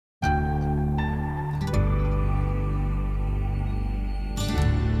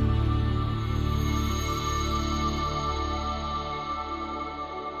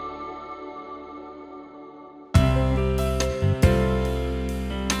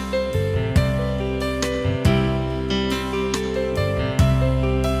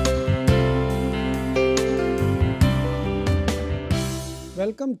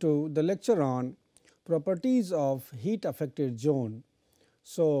welcome to the lecture on properties of heat affected zone.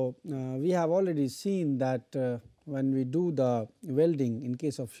 So, we have already seen that when we do the welding, in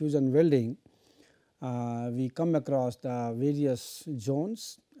case of fusion welding, we come across the various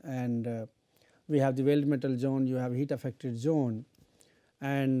zones, and we have the weld metal zone, you have heat affected zone,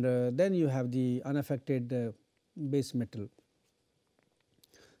 and then you have the unaffected base metal.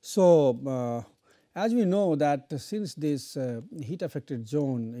 So, as we know that since this heat affected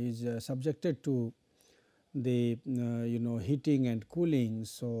zone is subjected to the heating and cooling.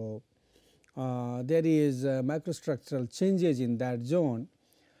 So, there is microstructural changes in that zone,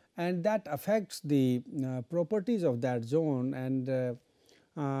 and that affects the properties of that zone, and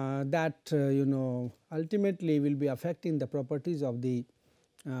that ultimately will be affecting the properties of the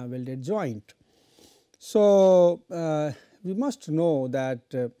welded joint. So, we must know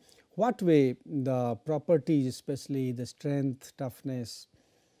that what way the properties, especially the strength, toughness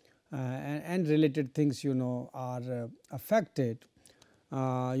and related things are affected,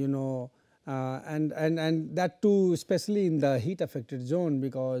 and that too especially in the heat affected zone,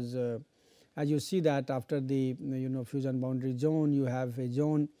 because as you see that after the fusion boundary zone, you have a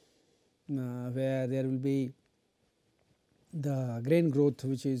zone where there will be the grain growth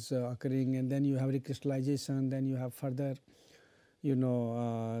which is occurring, and then you have recrystallization, then you have further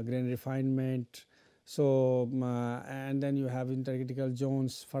grain refinement. So, and then you have intercritical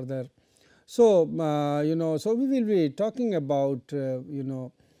zones further. So, so we will be talking about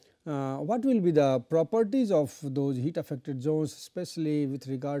what will be the properties of those heat affected zones, especially with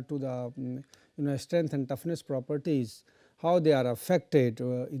regard to the strength and toughness properties, how they are affected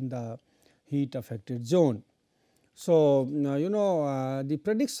in the heat affected zone. So, the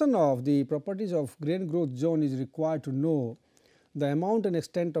prediction of the properties of grain growth zone is required to know the amount and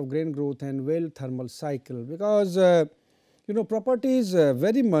extent of grain growth and weld thermal cycle, because properties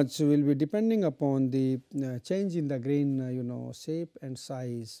very much will be depending upon the change in the grain shape and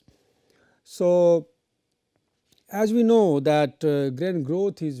size. So, as we know that grain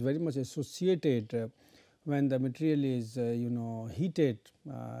growth is very much associated when the material is heated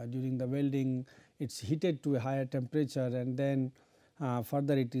during the welding, it is heated to a higher temperature, and then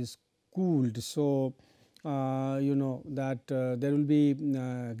further it is cooled. So, that there will be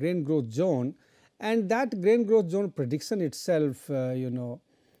grain growth zone, and that grain growth zone prediction itself is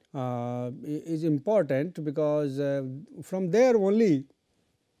important, because from there only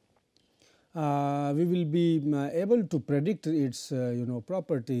we will be able to predict its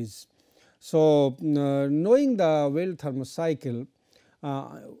properties. So, knowing the weld thermal cycle,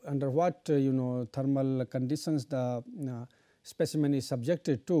 under what thermal conditions the specimen is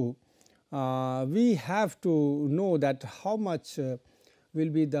subjected to, we have to know that how much will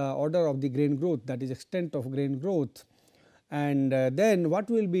be the order of the grain growth, that is extent of grain growth, and then what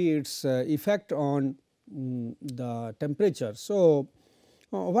will be its effect on the temperature. So,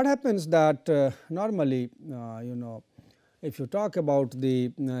 what happens that normally if you talk about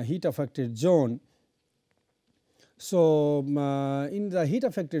the heat affected zone. So, in the heat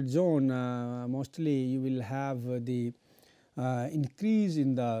affected zone mostly you will have the increase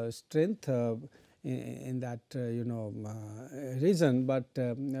in the strength in that region, but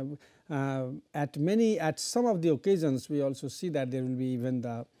at some of the occasions we also see that there will be even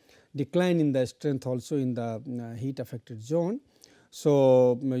the decline in the strength also in the heat affected zone.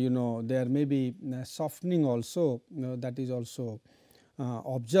 So, there may be softening also, that is also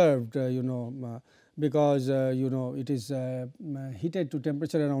observed because it is heated to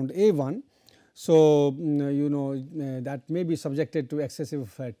temperature around A1. So, that may be subjected to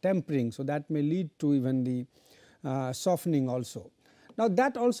excessive tempering. So, that may lead to even the softening also. Now,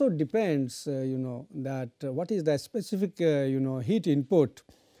 that also depends that what is the specific heat input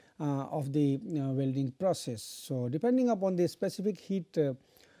of the welding process. So, depending upon the specific heat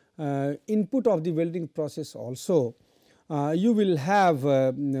input of the welding process also, you will have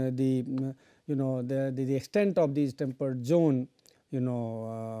the extent of these tempered zone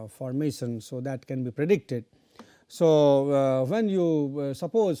formation. So, that can be predicted. So, when you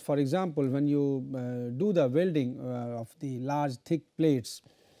suppose for example, when you do the welding of the large thick plates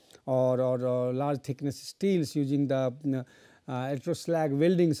or large thickness steels using the electroslag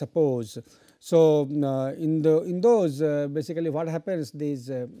welding suppose. So, in those basically what happens, these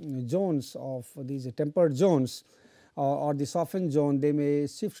zones of these tempered zones or the softened zone, they may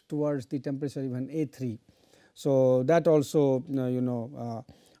shift towards the temperature even A3. So, that also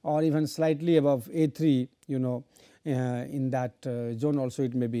or even slightly above A3 in that zone also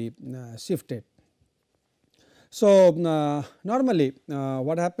it may be shifted. So, normally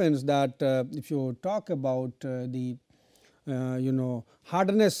what happens that if you talk about the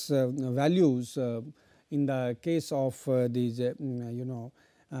hardness values in the case of these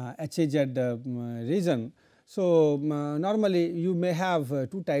HAZ region. So, normally you may have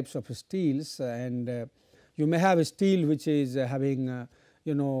two types of steels, and you may have a steel which is having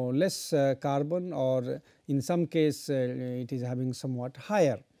less carbon, or in some case it is having somewhat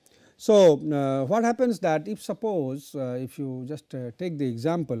higher. So, what happens that if suppose if you just take the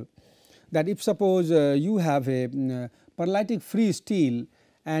example that if suppose you have a perlitic free steel,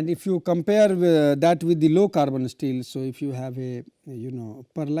 and if you compare that with the low carbon steel. So, if you have a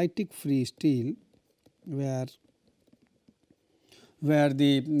perlitic free steel where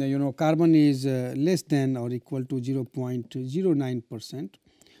the carbon is less than or equal to 0.09%.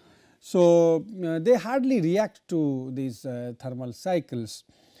 So, they hardly react to these thermal cycles,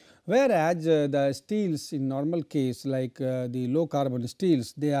 whereas the steels in normal case like the low carbon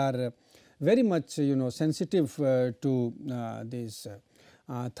steels, they are very much sensitive to this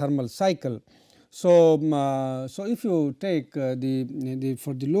thermal cycle. So, so if you take the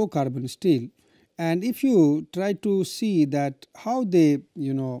for the low carbon steel, and if you try to see that how they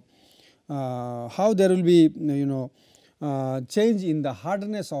how there will be change in the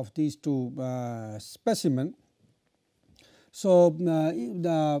hardness of these two specimen. So,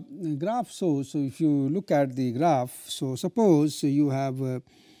 the graph shows, so if you look at the graph, so suppose you have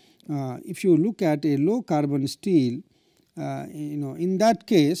if you look at a low carbon steel, in that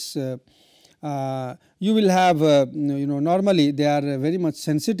case you will have normally they are very much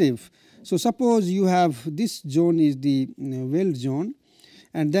sensitive. So, suppose you have this zone is the weld zone,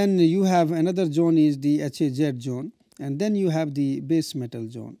 and then you have another zone is the HAZ zone, and then you have the base metal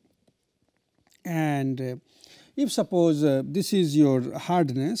zone. And if suppose this is your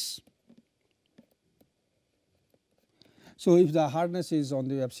hardness, so if the hardness is on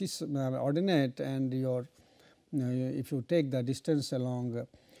the abscissa ordinate, and your if you take the distance along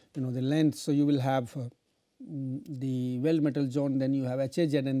the length, so you will have the weld metal zone, then you have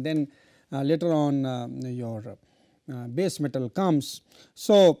HAZ, and then later on your base metal comes.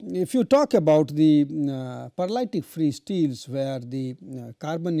 So, if you talk about the perlitic free steels where the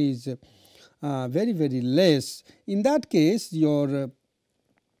carbon is very like in that case your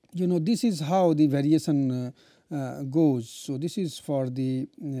this is how the variation goes. So, this is for the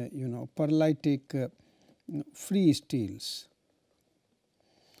perlitic free steels.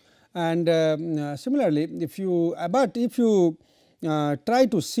 And similarly, if you try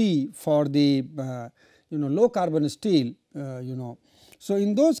to see for the low carbon steel, so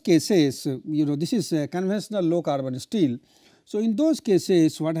in those cases this is a conventional low carbon steel. So, in those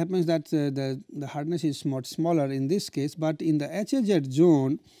cases what happens that the hardness is much smaller in this case, but in the HAZ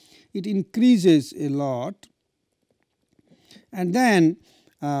zone it increases a lot, and then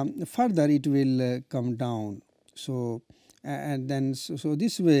further it will come down. So, and then so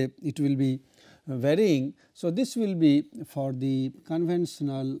this way it will be varying. So, this will be for the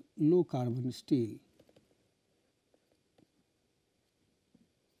conventional low carbon steel.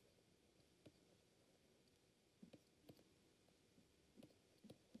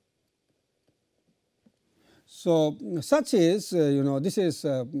 So, such is this is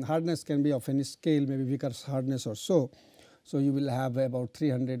hardness can be of any scale, maybe Vickers hardness or so. So, you will have about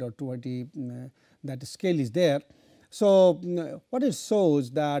 300 or 280 that scale is there. So, what it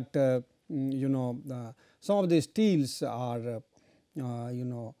shows that some of the steels are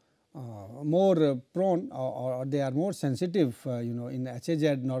more prone, or they are more sensitive. In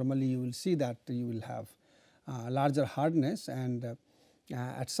HAZ normally you will see that you will have larger hardness, and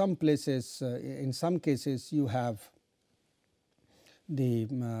at some places in some cases you have the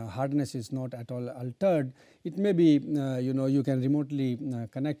hardness is not at all altered. It may be you can remotely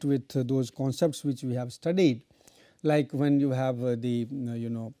connect with those concepts which we have studied, like when you have the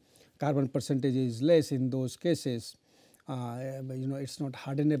carbon percentage is less, in those cases it is not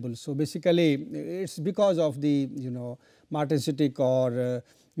hardenable. So, basically it is because of the martensitic or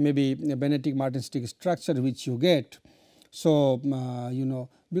maybe benetic martensitic structure which you get. So,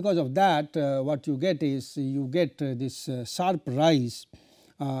 because of that what you get is you get this sharp rise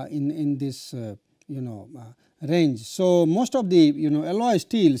in this range. So, most of the alloy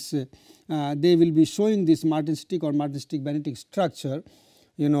steels they will be showing this martensitic or martensitic benetic structure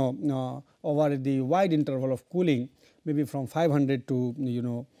over the wide interval of cooling, maybe from 500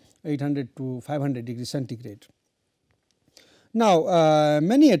 to 800 to 500 degrees centigrade. Now,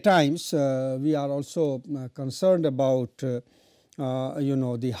 many a times we are also concerned about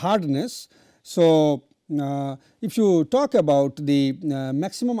the hardness. So, if you talk about the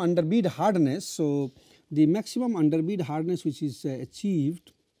maximum underbead hardness, so the maximum underbead hardness which is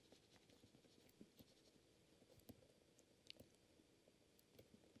achieved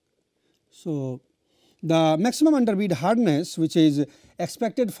So, the maximum underbead hardness which is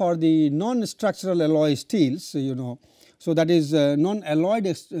expected for the non-structural alloy steels, so that is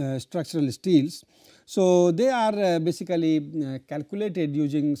non-alloyed structural steels. So, they are basically calculated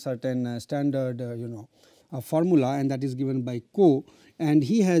using certain standard formula, and that is given by Co, and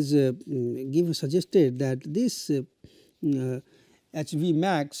he has suggested that this HV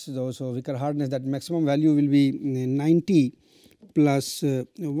max, so Vickers hardness, that maximum value will be 90 plus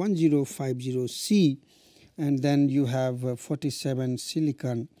 1050 C, and then you have 47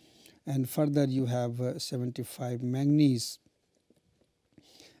 silicon, and further you have 75 manganese,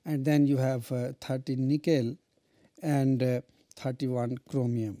 and then you have 30 nickel and 31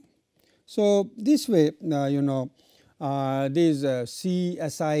 chromium. So, this way these C,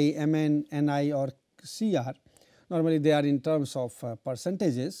 Si, Mn, Ni or Cr, normally they are in terms of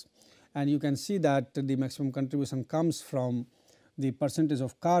percentages, and you can see that the maximum contribution comes from the percentage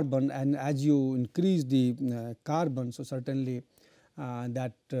of carbon, and as you increase the carbon, so certainly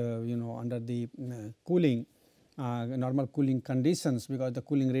that under the cooling normal cooling conditions, because the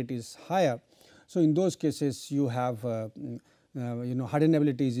cooling rate is higher. So, in those cases you have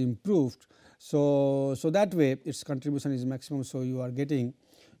hardenability is improved. So, that way its contribution is maximum. So, you are going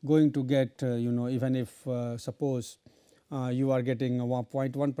to get even if suppose you are getting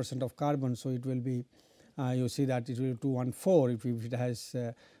 0.1% of carbon. So, it will be you see that it will 214, if it has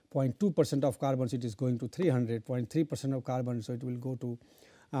 0.2% of carbon, so it is going to 300, 0.3% of carbon, so it will go to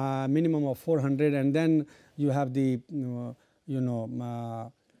minimum of 400, and then you have the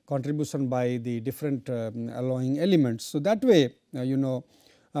contribution by the different alloying elements. So, that way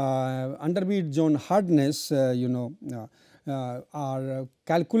underbead zone hardness are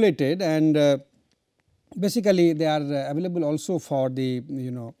calculated, and basically they are available also for the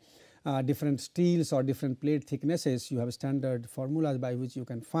different steels or different plate thicknesses. You have standard formulas by which you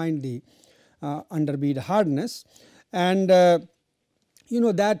can find the underbead hardness, and that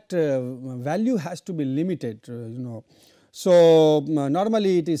value has to be limited. So,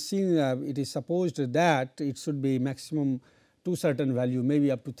 normally it is seen it is supposed that it should be maximum to certain value, maybe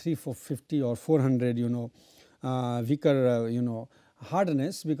up to 350 or 400 Vickers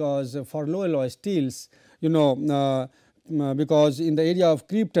hardness, because for low alloy steels because in the area of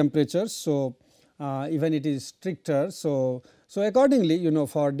creep temperatures, so even it is stricter. So, accordingly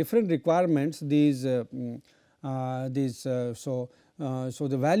for different requirements these so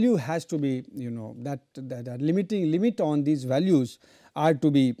the value has to be that limit on these values are to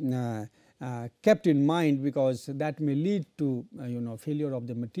be kept in mind, because that may lead to failure of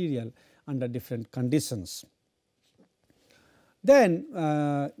the material under different conditions. Then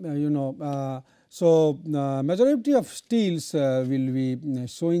so majority of steels will be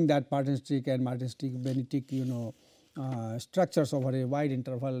showing that Martenstick and Martenstick-Benedict structures over a wide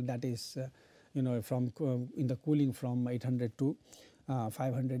interval, that is from in the cooling from 800 to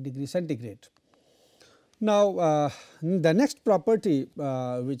 500 degree centigrade. Now, the next property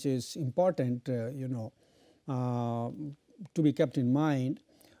which is important to be kept in mind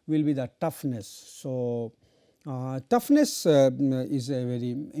will be the toughness. So, toughness is a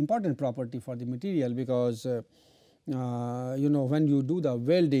very important property for the material, because when you do the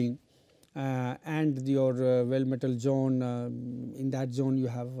welding and your weld metal zone, in that zone you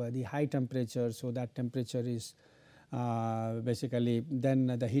have the high temperature. So, that temperature is basically then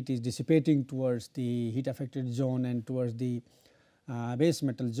the heat is dissipating towards the heat affected zone and towards the base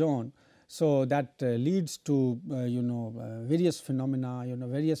metal zone. So, that leads to various phenomena,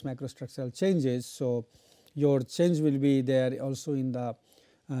 various microstructural changes. So, your change will be there also in the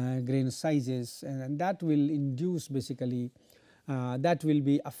grain sizes, and that will induce basically that will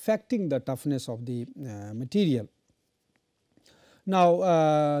be affecting the toughness of the material.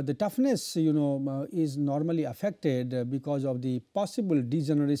 Now, the toughness is normally affected because of the possible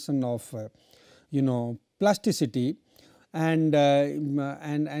degeneration of plasticity, and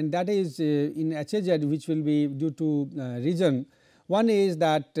that is in HAZ, which will be due to reason. One is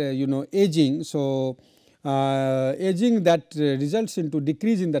that aging. So, aging that results into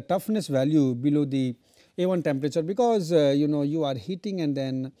decrease in the toughness value below the A1 temperature, because you are heating and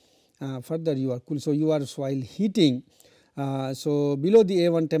then further you are cool. So, you are while heating, so below the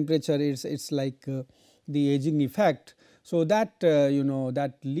A1 temperature it's like the aging effect. So, that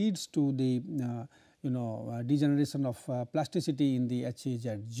that leads to the degeneration of plasticity in the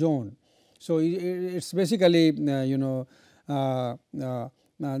HAZ zone. So, it's basically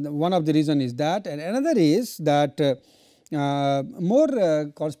one of the reason is that, and another is that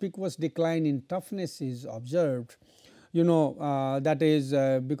more conspicuous decline in toughness is observed, that is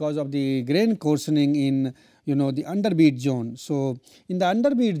because of the grain coarsening in the underbeat zone. So, in the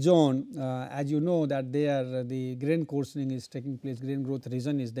underbeat zone, as you know that there the grain coarsening is taking place, grain growth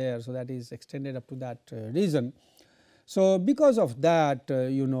region is there. So, that is extended up to that region. So, because of that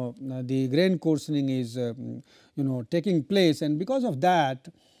the grain coarsening is taking place, and because of that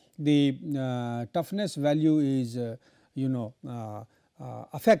the toughness value is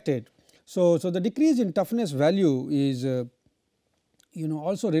affected. So, the decrease in toughness value is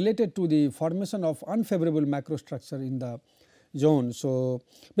also related to the formation of unfavorable macrostructure in the zone. So,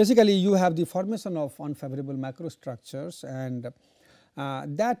 basically you have the formation of unfavorable macrostructures, and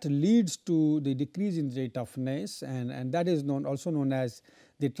that leads to the decrease in the toughness, and that is also known as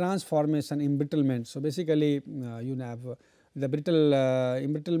the transformation embrittlement. So, basically you have the brittle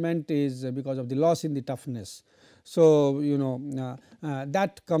embrittlement is because of the loss in the toughness. So,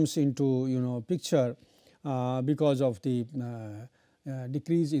 that comes into picture because of the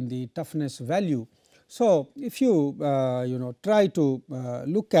decrease in the toughness value. So, if you try to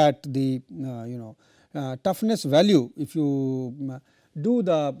look at the toughness value, if you do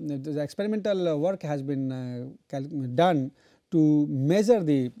the experimental work has been done to measure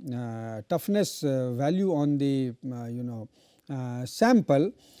the toughness value on the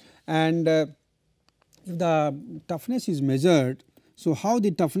sample, and if the toughness is measured. So, how the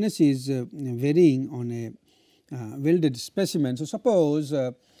toughness is varying on a welded specimen. So, suppose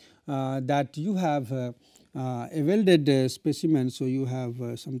that you have a welded specimen. So, you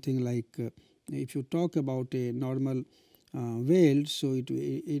have something like if you talk about a normal weld. So, it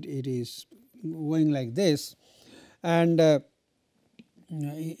is going like this, and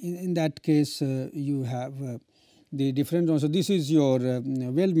in that case you have the different zones. So, this is your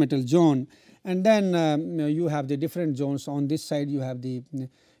weld metal zone, and then you have the different zones. On this side you have the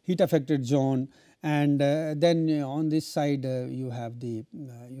heat affected zone, and then on this side you have the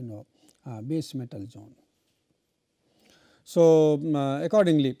base metal zone. So,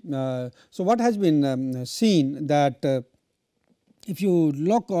 accordingly, so what has been seen that if you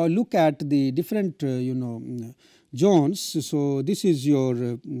look at the different zones. So, this is your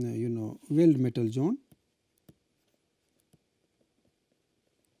weld metal zone,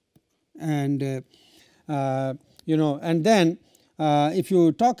 and and then if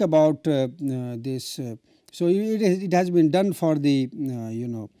you talk about this, so it has been done for the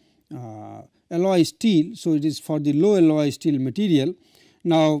alloy steel. So, it is for the low alloy steel material.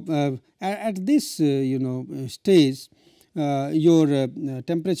 Now, at this stage your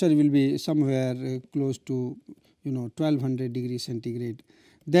temperature will be somewhere close to 1200 degrees centigrade.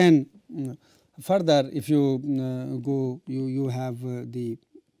 Then further if you go, you have the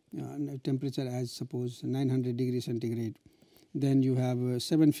temperature as suppose 900 degrees centigrade, then you have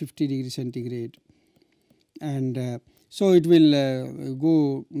 750 degrees centigrade, and so it will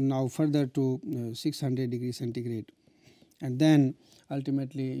go now further to 600 degrees centigrade, and then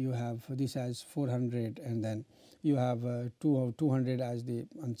ultimately you have this as 400, and then you have 200 as the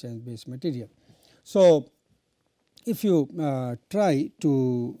unchanged base material. So, if you try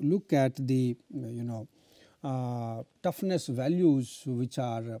to look at the toughness values which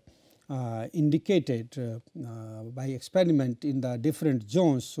are indicated by experiment in the different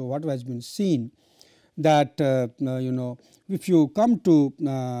zones. So, what has been seen that if you come to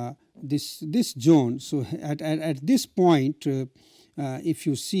this zone. So, at this point if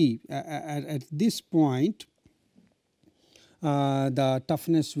you see at this point the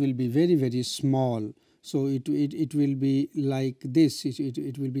toughness will be very small. So, it will be like this,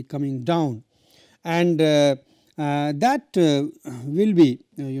 it will be coming down, and that will be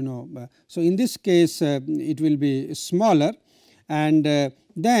so in this case it will be smaller, and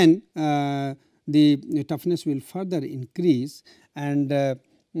then the toughness will further increase, and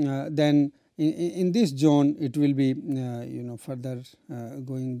then in this zone it will be further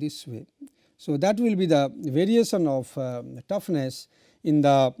going this way. So, that will be the variation of toughness in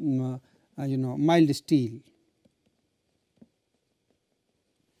the mild steel.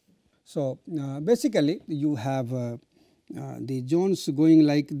 So, basically you have the zones going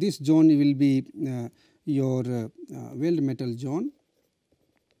like this. Zone will be your weld metal zone,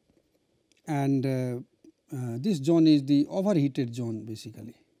 and this zone is the overheated zone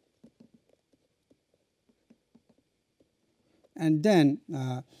basically. And then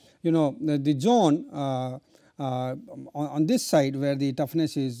the zone on this side where the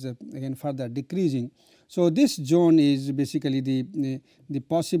toughness is again further decreasing. So, this zone is basically the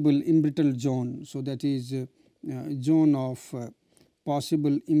possible embrittle zone. So, that is zone of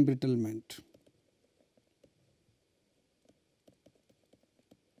possible embrittlement.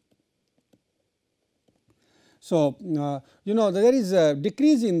 So, you know, there is a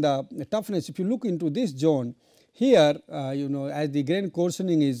decrease in the toughness. If you look into this zone here, you know, as the grain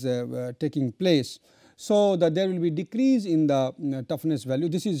coarsening is taking place, so that there will be decrease in the toughness value.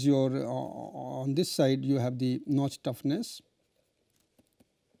 This is your on this side you have the notch toughness.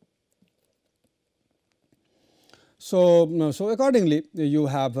 So, so accordingly you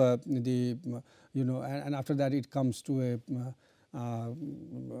have the you know, and after that it comes to a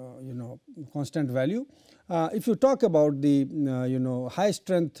you know, constant value. If you talk about the you know, high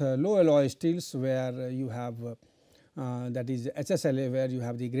strength low alloy steels, where you have that is HSLA, where you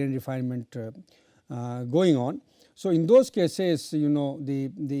have the grain refinement going on. So, in those cases, you know,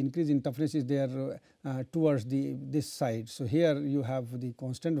 the increase in toughness is there towards this side. So, here you have the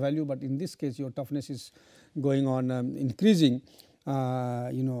constant value, but in this case your toughness is going on increasing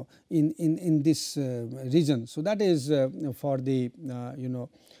you know, in this region. So, that is for the you know,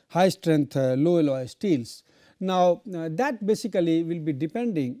 high strength low alloy steels. Now, that basically will be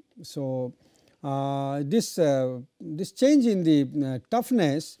depending. So, this change in the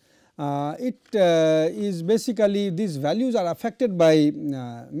toughness, it is basically, these values are affected by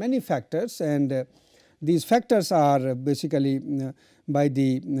many factors, and these factors are basically by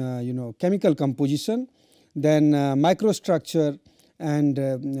the you know, chemical composition, then microstructure and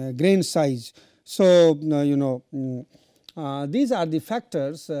grain size. So, you know, these are the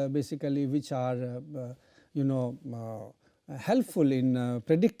factors basically which are you know, helpful in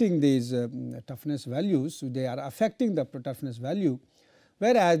predicting these toughness values. They are affecting the toughness value,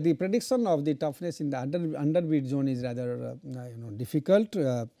 whereas the prediction of the toughness in the underbeat zone is rather you know, difficult.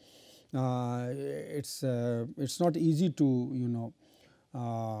 It's not easy to you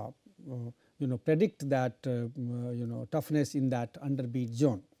know, predict that you know, toughness in that underbeat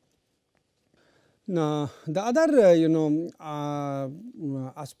zone. Now, the other you know,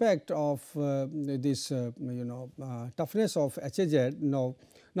 aspect of this you know, toughness of HAZ. Now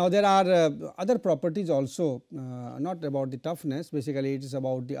there are other properties also, not about the toughness. Basically, it is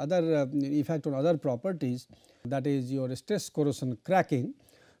about the other effect on other properties, that is your stress corrosion cracking.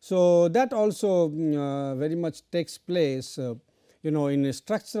 So, that also very much takes place you know, in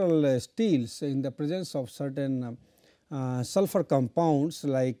structural steels, in the presence of certain sulfur compounds,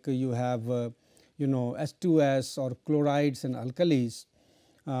 like you have you know, H2S or chlorides and alkalis.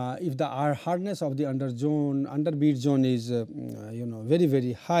 If the hardness of the underbeat zone is you know,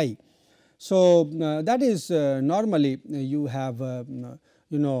 very high. So, that is normally you have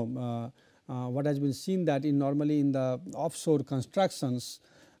you know, what has been seen, that in normally in the offshore constructions,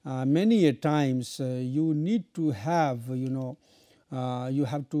 many a times you need to have you know, you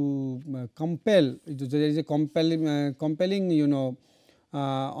have to compel, there is a compelling you know,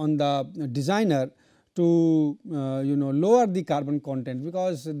 on the designer to you know, lower the carbon content,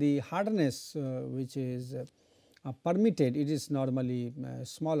 because the hardness which is permitted, it is normally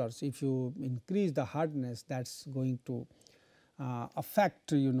smaller. So, if you increase the hardness, that is going to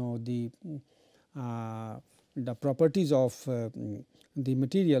affect you know, the properties of the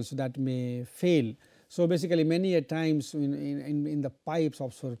material, so that may fail. So, basically many a times in the pipes,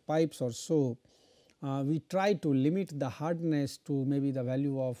 offshore pipes or so, we try to limit the hardness to maybe the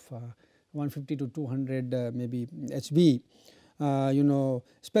value of 150 to 200 maybe HB, you know,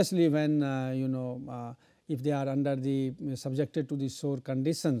 especially when you know, if they are under the subjected to the shore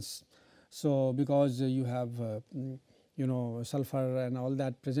conditions. So, because you have you know, sulfur and all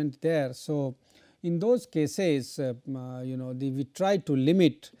that present there. So, in those cases you know, we try to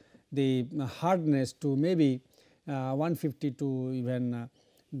limit the hardness to maybe 150 to even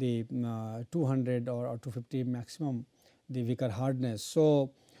the 200 or 250 maximum, the weaker hardness.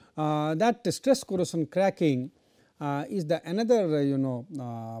 So, that stress corrosion cracking is the another you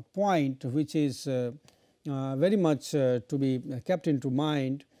know, point which is very much to be kept into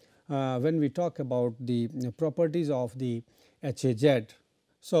mind when we talk about the properties of the HAZ.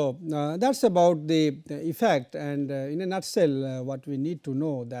 So, that is about the effect, and in a nutshell what we need to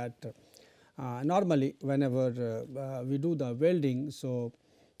know, that normally whenever we do the welding, so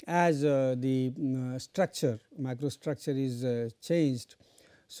as the structure, microstructure is changed,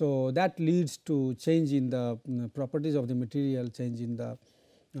 so that leads to change in the properties of the material, change in the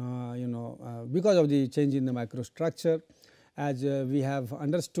you know, because of the change in the microstructure, as we have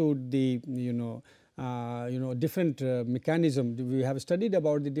understood the you know, different mechanism. We have studied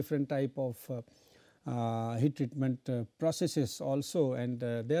about the different type of heat treatment processes also, and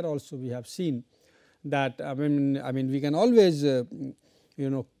there also we have seen that I mean we can always you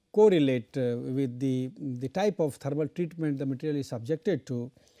know, correlate with the type of thermal treatment the material is subjected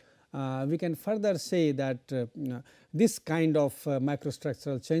to. We can further say that this kind of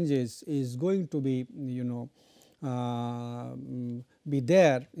microstructural changes is going to be you know, be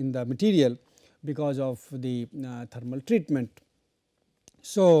there in the material because of the thermal treatment.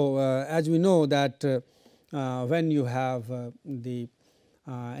 So, as we know that when you have the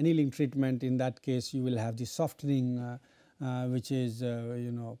annealing treatment, in that case you will have the softening, which is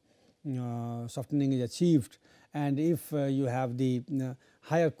softening is achieved, and if you have the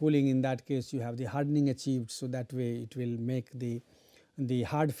higher cooling, in that case you have the hardening achieved. So, that way it will make the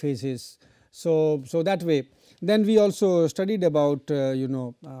hard phases. So, that way then we also studied about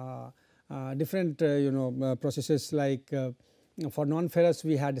different processes like for non-ferrous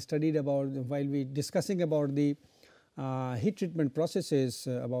we had studied about, while we discussing about the heat treatment processes,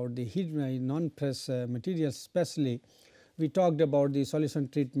 about the heat non-ferrous materials especially, we talked about the solution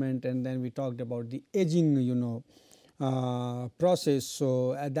treatment, and then we talked about the aging process.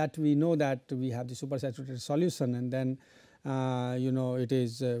 So, that we know that we have the supersaturated solution, and then it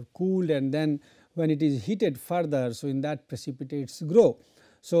is cooled, and then when it is heated further, so in that precipitates grow.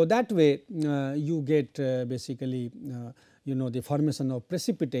 So, that way you get basically the formation of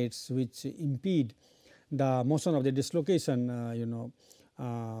precipitates which impede the motion of the dislocation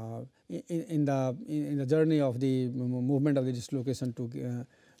in the journey of the movement of the dislocation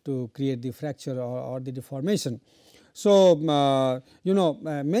to create the fracture or the deformation. So,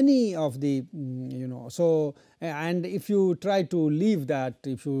 many of the so, and if you try to leave that,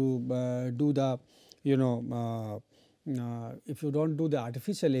 if you do the if you do not do the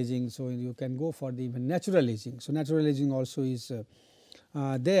artificial aging, so you can go for the even natural aging. So, natural aging also is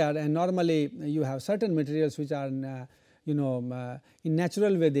there, and normally you have certain materials which are in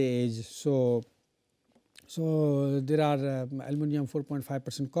natural way they age. So, there are aluminum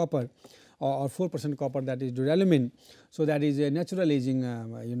 4.5% copper or 4% copper, that is duralumin. So, that is a natural aging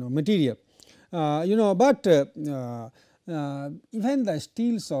material. But even the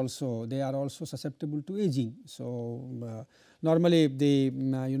steels also, they are also susceptible to aging. So, normally the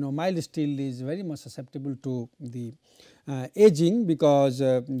mild steel is very much susceptible to the aging, because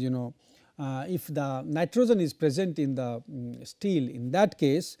if the nitrogen is present in the steel, in that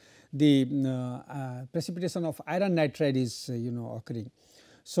case the precipitation of iron nitride is occurring.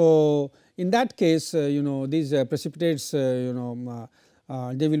 So, in that case these precipitates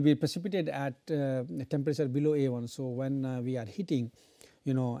they will be precipitated at temperature below A1. So, when we are heating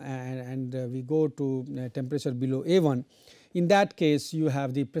and we go to temperature below A1, in that case you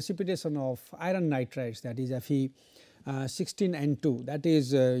have the precipitation of iron nitrides, that is Fe16N2, that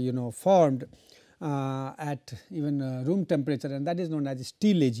is formed at even room temperature, and that is known as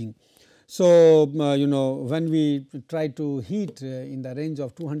steel aging. So, when we try to heat in the range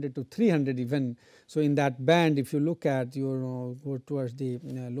of 200 to 300 even, so in that band if you look at go towards the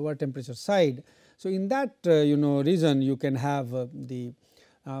lower temperature side. So, in that region you can have the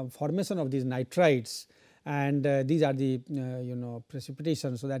formation of these nitrides, and these are the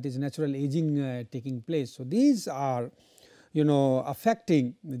precipitation. So, that is natural aging taking place. So, these are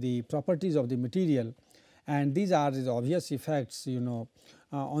affecting the properties of the material, and these are the obvious effects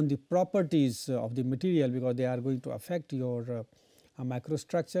on the properties of the material, because they are going to affect your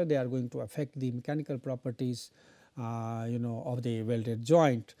microstructure, they are going to affect the mechanical properties of the welded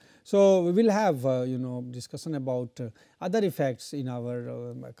joint. So, we will have discussion about other effects in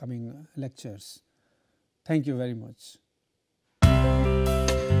our coming lectures. Thank you very much.